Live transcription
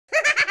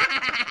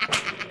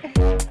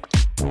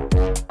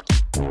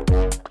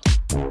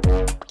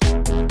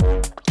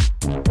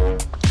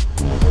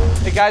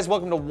Hey guys,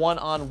 welcome to One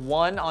on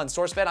One on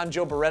SourceFed. I'm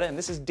Joe Bereta, and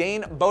this is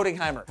Dane Boe.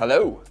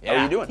 Hello. How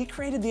are you doing? He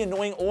created the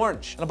annoying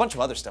orange and a bunch of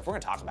other stuff we're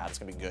gonna talk about. It's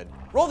gonna be good.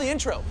 Roll the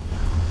intro.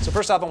 So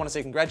first off, I want to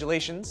say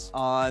congratulations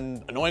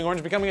on Annoying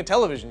Orange becoming a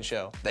television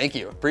show. Thank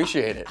you.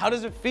 Appreciate it. How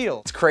does it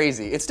feel? It's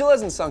crazy. It still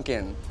hasn't sunk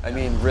in. I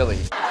mean, really.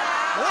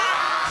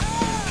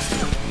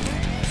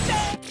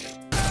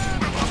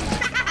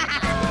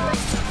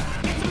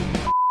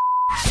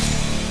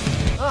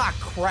 Ah,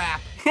 crap.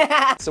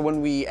 So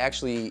when we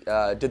actually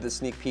did the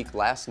sneak peek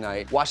last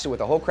night, watched it with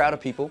a whole crowd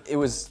of people, it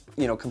was,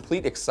 you know,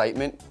 complete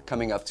excitement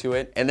coming up to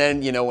it. And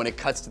then, you know, when it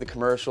cuts to the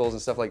commercials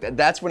and stuff like that,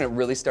 that's when it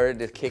really started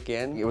to kick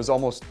in. It was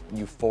almost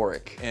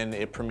euphoric. And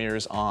it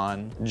premieres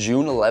on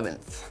June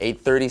 11th,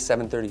 8:30,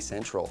 7:30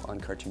 Central on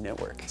Cartoon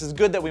Network. This is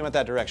good that we went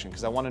that direction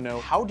because I want to know,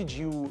 how did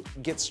you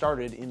get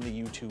started in the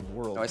YouTube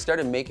world? I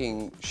started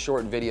making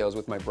short videos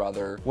with my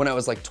brother when I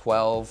was like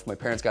 12. My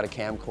parents got a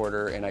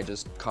camcorder and I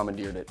just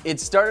commandeered it.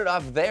 It started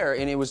off there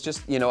and it was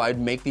just, you know, I'd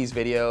make these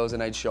videos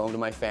and I'd show them to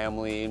my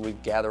family and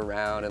we'd gather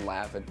around and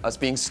laugh at us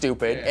being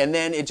stupid. Yeah. And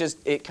then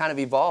it kind of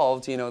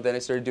evolved, you know, then I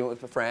started doing it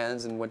with my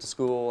friends and went to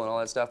school and all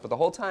that stuff. But the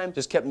whole time,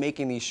 just kept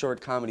making these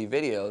short comedy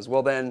videos.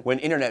 Well then, when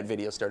internet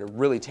videos started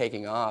really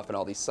taking off and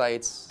all these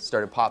sites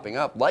started popping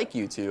up, like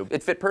YouTube,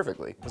 it fit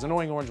perfectly. Because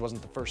Annoying Orange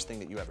wasn't the first thing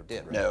that you ever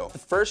did, right? No. The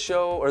first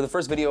show, or the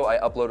first video I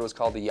uploaded was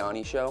called The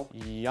Yanni Show.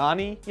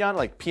 Yanni? Yanni?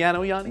 Like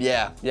Piano Yanni?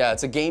 Yeah,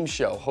 it's a game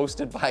show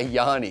hosted by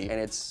Yanni,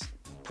 and it's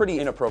pretty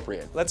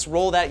inappropriate. Let's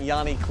roll that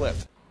Yanni clip.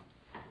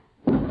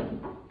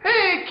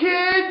 Hey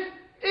kids,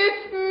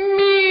 it's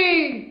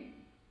me,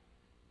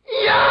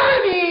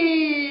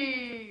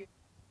 Yanni!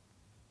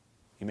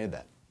 You made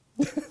that.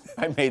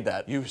 I made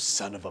that. You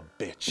son of a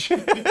bitch.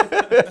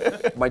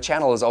 My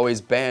channel has always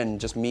been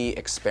just me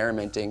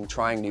experimenting,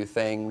 trying new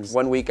things.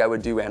 One week I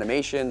would do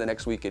animation, the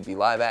next week it'd be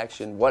live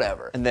action,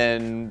 whatever. And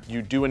then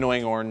you do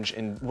Annoying Orange,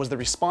 and was the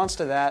response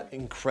to that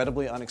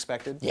incredibly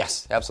unexpected?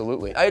 Yes,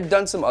 absolutely. I had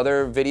done some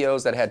other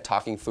videos that had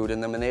talking food in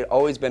them and they'd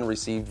always been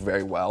received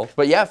very well.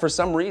 But yeah, for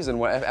some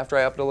reason, after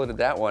I uploaded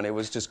that one, it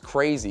was just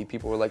crazy.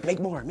 People were like, make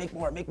more, make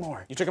more, make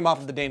more. You took him off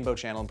of the Dane Boe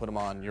channel and put him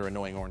on your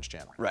Annoying Orange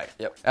channel. Right,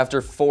 yep.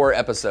 After 4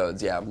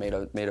 episodes, yeah, made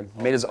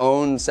his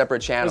own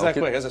separate channel. Was that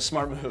quick? That was a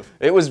smart move.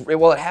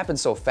 Well, it happened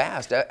so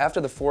fast.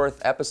 After the 4th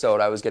episode,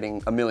 I was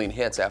getting 1 million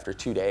hits after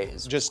 2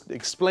 days. Just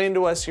explain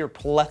to us your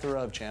plethora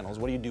of channels.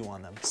 What do you do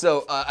on them?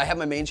 So I have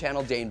my main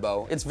channel, Dane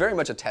Boe. It's very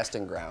much a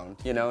testing ground.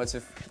 You know, it's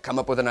if you come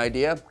up with an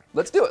idea,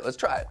 let's do it, let's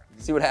try it,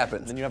 see what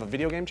happens. Then you have a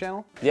video game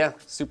channel? Yeah,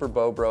 Super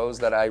Boe Bros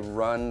that I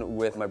run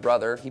with my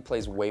brother. He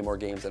plays way more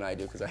games than I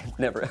do because I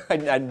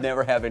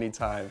never have any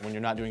time. When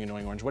you're not doing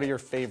Annoying Orange, what are your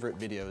favorite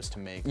videos to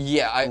make?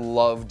 Yeah, I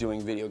love doing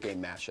video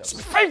game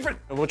mashups. Favorite!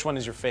 Which one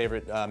is your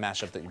favorite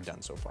mashup that you've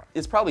done so far?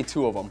 It's probably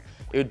 2 of them.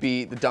 It would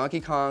be the Donkey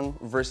Kong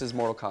versus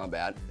Mortal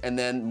Kombat, and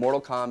then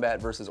Mortal Kombat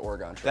versus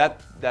Oregon Trail.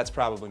 That's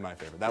probably my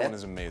favorite. That one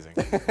is amazing.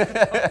 Get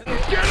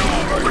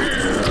over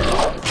here!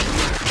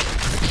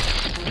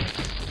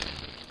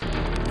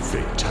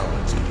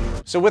 Fatality.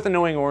 So with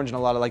Annoying Orange and a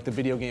lot of like the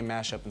video game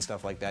mashup and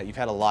stuff like that, you've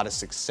had a lot of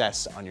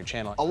success on your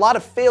channel. A lot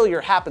of failure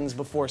happens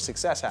before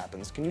success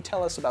happens. Can you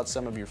tell us about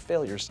some of your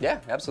failures? Yeah,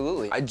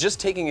 absolutely.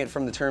 Just taking it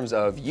from the terms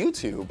of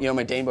YouTube, you know,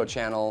 my Dane Boe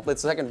channel, the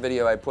second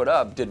video I put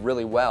up did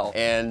really well.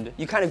 And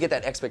you kind of get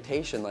that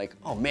expectation like,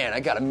 oh man, I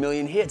got 1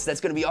 million hits.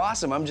 That's gonna be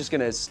awesome. I'm just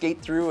gonna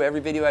skate through every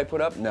video I put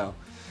up. No.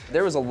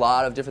 There was a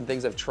lot of different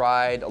things I've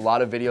tried, a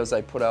lot of videos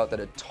I put out that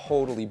had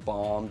totally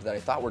bombed that I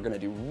thought were gonna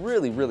do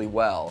really, really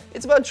well.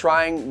 It's about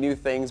trying new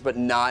things, but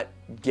not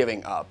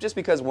giving up. Just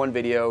because one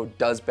video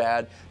does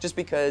bad, just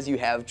because you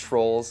have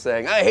trolls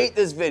saying, I hate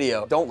this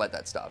video, don't let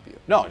that stop you.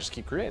 No, just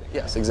keep creating.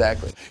 Yes,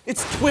 exactly.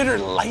 It's Twitter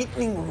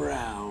lightning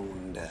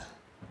round.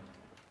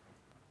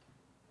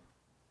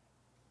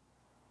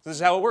 This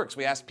is how it works.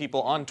 We asked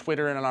people on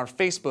Twitter and on our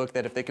Facebook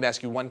that if they could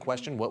ask you one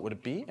question, what would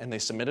it be? And they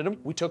submitted them.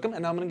 We took them,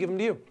 and now I'm gonna give them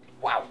to you.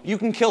 Wow. You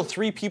can kill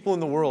 3 people in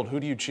the world. Who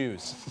do you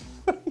choose?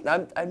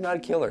 I'm not a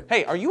killer.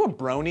 Hey, are you a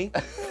brony?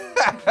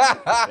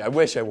 I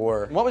wish I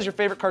were. What was your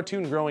favorite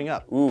cartoon growing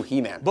up? Ooh,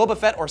 He-Man. Boba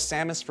Fett or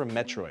Samus from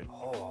Metroid?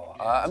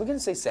 I'm gonna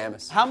say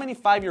Samus. How many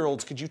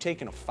 5-year-olds could you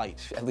take in a fight?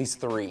 At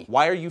least 3.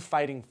 Why are you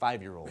fighting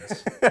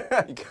 5-year-olds?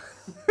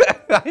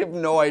 I have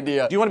no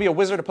idea. Do you want to be a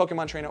wizard, a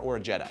Pokemon trainer, or a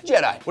Jedi?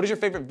 Jedi. What is your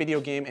favorite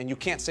video game, and you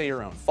can't say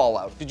your own?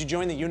 Fallout. Did you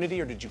join the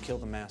Unity or did you kill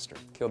the Master?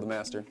 Kill the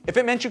Master. If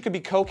it meant you could be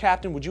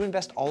co-captain, would you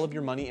invest all of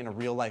your money in a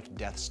real-life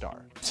Death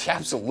Star?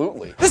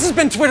 Absolutely. This has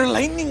been Twitter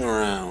Lightning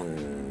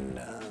Round.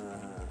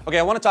 Okay,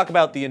 I want to talk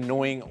about the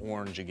Annoying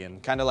Orange again.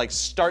 Kind of like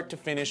start to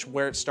finish,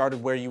 where it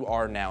started, where you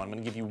are now. I'm going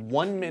to give you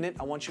 1 minute.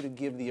 I want you to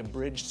give the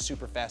abridged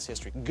super fast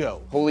history.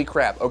 Go. Holy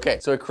crap. Okay,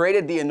 so I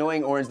created the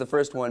Annoying Orange, the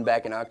first one,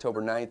 back in October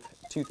 9th,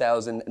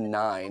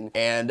 2009.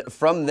 And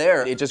from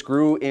there, it just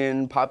grew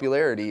in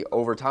popularity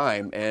over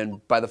time.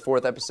 And by the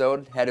 4th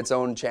episode, had its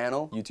own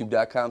channel,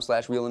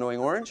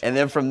 youtube.com/RealAnnoyingOrange. And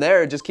then from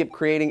there, it just kept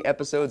creating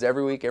episodes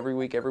every week,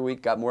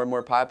 got more and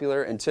more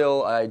popular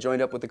until I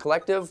joined up with the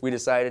collective. We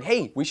decided,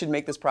 hey, we should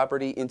make this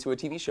property into a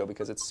TV show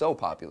because it's so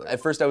popular.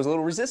 At first I was a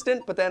little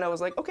resistant, but then I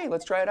was like, okay,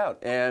 let's try it out.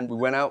 And we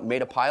went out,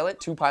 made a pilot,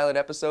 2 pilot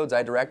episodes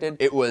I directed.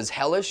 It was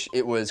hellish,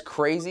 it was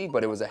crazy,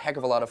 but it was a heck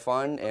of a lot of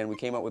fun, and we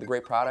came out with a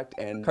great product,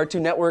 and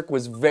Cartoon Network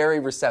was very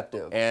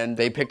receptive. And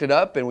they picked it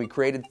up, and we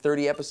created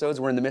 30 episodes.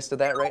 We're in the midst of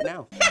that right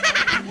now.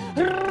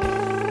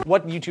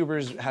 What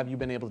YouTubers have you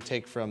been able to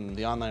take from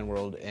the online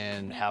world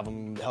and have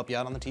them help you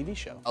out on the TV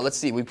show? Let's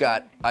see, we've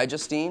got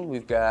iJustine,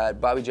 we've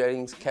got Bobby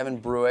Jennings, Kevin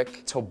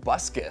Bruick,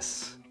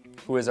 Tobuscus,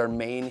 who is our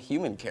main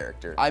human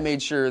character. I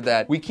made sure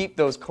that we keep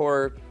those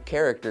core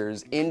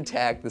characters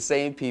intact, the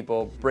same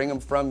people, bring them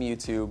from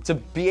YouTube, to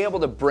be able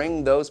to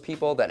bring those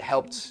people that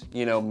helped,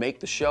 you know, make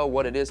the show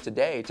what it is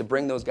today, to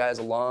bring those guys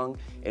along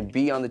and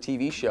be on the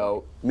TV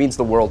show means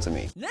the world to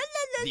me.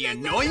 The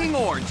Annoying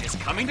Orange is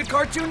coming to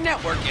Cartoon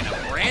Network in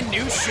a brand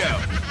new show.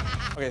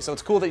 Okay, so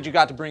it's cool that you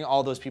got to bring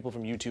all those people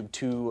from YouTube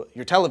to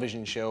your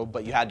television show,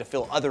 but you had to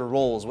fill other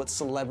roles. What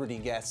celebrity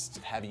guests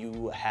have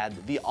you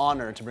had the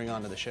honor to bring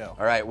onto the show?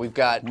 All right, we've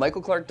got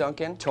Michael Clark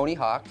Duncan, Tony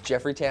Hawk,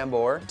 Jeffrey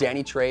Tambor,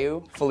 Danny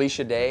Trejo,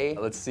 Felicia Day,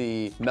 let's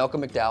see,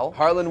 Malcolm McDowell,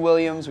 Harlan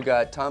Williams, we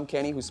got Tom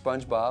Kenny, who's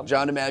SpongeBob,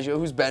 John DiMaggio,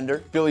 who's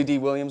Bender, Billy D.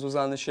 Williams was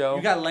on the show.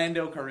 You got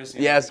Lando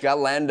Calrissian. Yes, got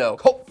Lando.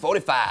 Colt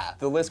 45.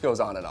 The list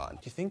goes on and on. Do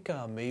you think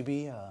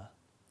maybe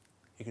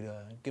you could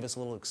give us a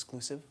little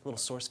exclusive, a little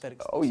SourceFed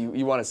exclusive? Oh,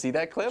 you want to see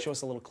that clip? Show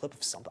us a little clip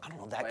of something. I don't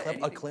know, that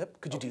clip, a clip?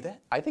 Could you do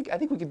that? I think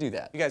we could do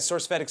that. You guys,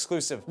 SourceFed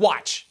exclusive.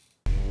 Watch.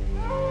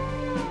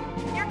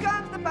 Here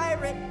comes the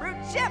pirate fruit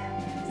ship,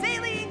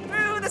 sailing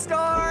through the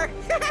store.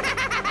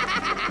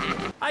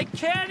 I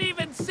can't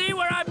even see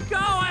where I'm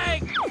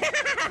going!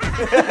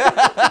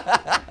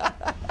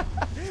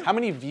 How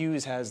many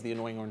views has the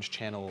Annoying Orange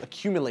channel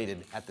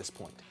accumulated at this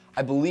point?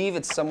 I believe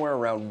it's somewhere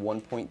around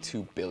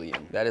 1.2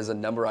 billion. That is a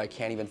number I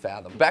can't even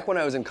fathom. Back when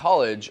I was in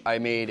college, I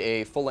made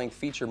a full-length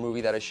feature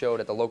movie that I showed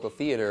at the local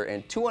theater,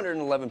 and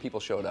 211 people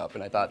showed up,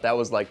 and I thought that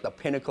was like the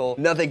pinnacle.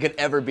 Nothing could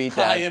ever beat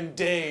that. I am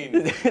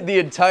Dane. The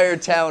entire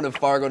town of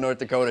Fargo, North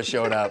Dakota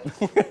showed up.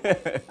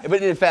 But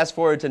then fast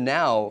forward to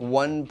now,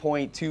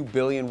 1.2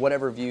 billion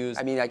whatever views.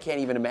 I mean, I can't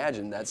even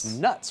imagine. That's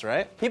nuts,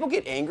 right? People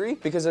get angry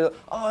because they're like,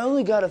 oh, I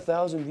only got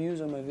 1,000 views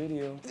on my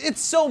video.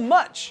 It's so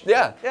much.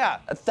 Yeah. Yeah.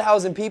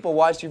 1,000 people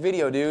watched your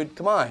video, dude.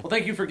 Come on. Well,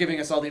 thank you for giving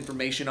us all the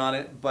information on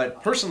it,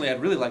 but personally, I'd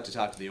really like to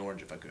talk to the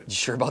Orange if I could. You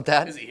sure about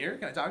that? Is he here?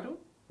 Can I talk to him?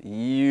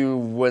 You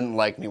wouldn't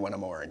like me when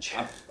I'm orange.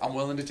 I'm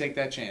willing to take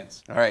that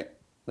chance. All right,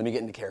 let me get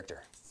into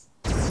character.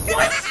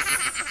 What?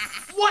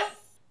 What?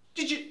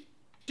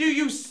 Do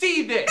you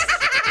see this?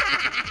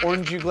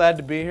 Orange, you glad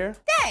to be here?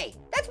 Hey,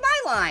 that's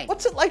my line.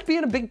 What's it like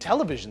being a big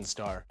television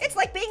star? It's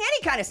like being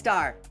any kind of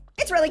star.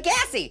 It's really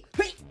gassy.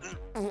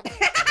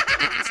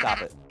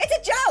 Stop it.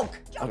 It's a joke.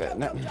 Okay,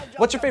 now,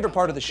 what's your favorite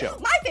part of the show?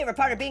 My favorite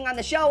part of being on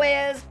the show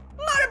is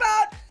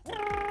motorboat.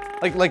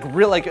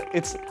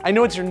 It's, I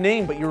know it's your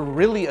name, but you're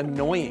really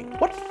annoying.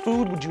 What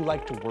food would you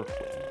like to work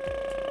with?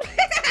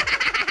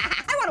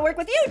 I want to work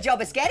with you, Joe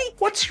Bereta.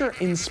 What's your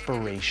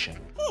inspiration?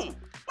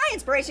 My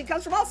inspiration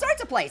comes from all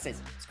sorts of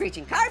places.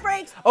 Screeching car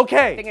brakes.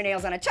 Okay.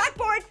 Fingernails on a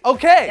chalkboard.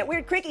 Okay. That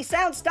weird creaky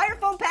sound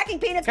styrofoam packing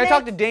peanuts Can I make.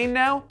 talk to Dane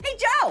now? Hey,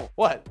 Joe.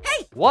 What?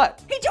 Hey.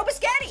 What? Hey, Joe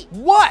Bereta.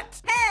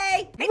 What?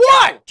 Hey. Hey,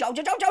 What? Joe.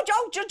 Joe.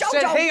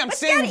 Said, Joe. hey, I'm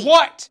saying Bereta.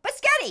 what?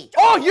 Bereta.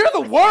 Oh, you're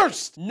the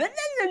worst. No.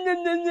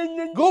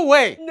 Go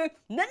away. No.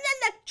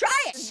 Try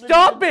it.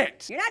 Stop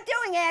it. You're not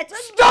doing it.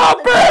 Stop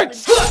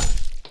it.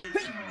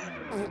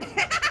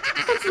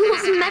 That's the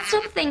most messed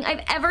up thing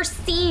I've ever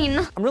seen.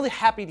 I'm really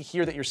happy to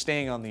hear that you're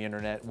staying on the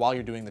internet while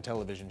you're doing the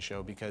television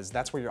show, because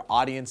that's where your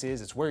audience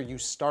is, it's where you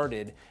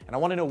started, and I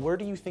want to know, where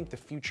do you think the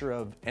future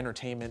of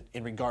entertainment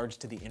in regards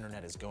to the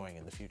internet is going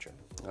in the future?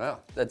 Wow,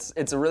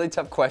 it's a really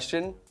tough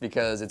question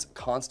because it's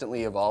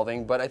constantly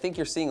evolving, but I think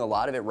you're seeing a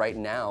lot of it right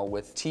now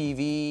with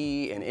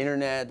TV and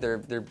internet.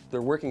 They're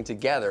working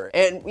together,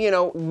 and you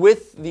know,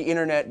 with the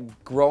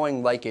internet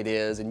growing like it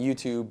is, and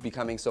YouTube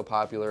becoming so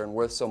popular and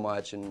worth so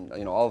much, and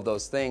you know, all of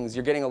those things,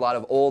 you're getting a lot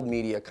of old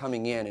media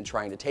coming in and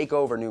trying to take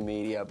over new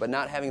media, but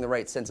not having the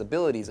right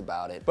sensibilities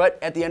about it. But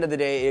at the end of the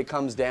day, it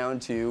comes down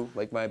to,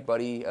 like my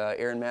buddy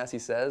Aaron Massey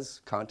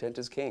says, content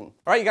is king.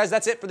 All right, you guys,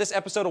 that's it for this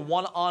episode of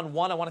One on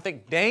One. I want to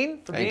thank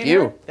Dane for being Thank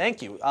here. you.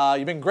 Thank you.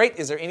 You've been great.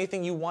 Is there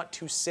anything you want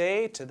to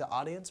say to the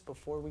audience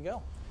before we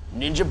go?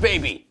 Ninja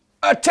Baby,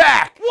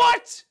 attack!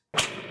 What?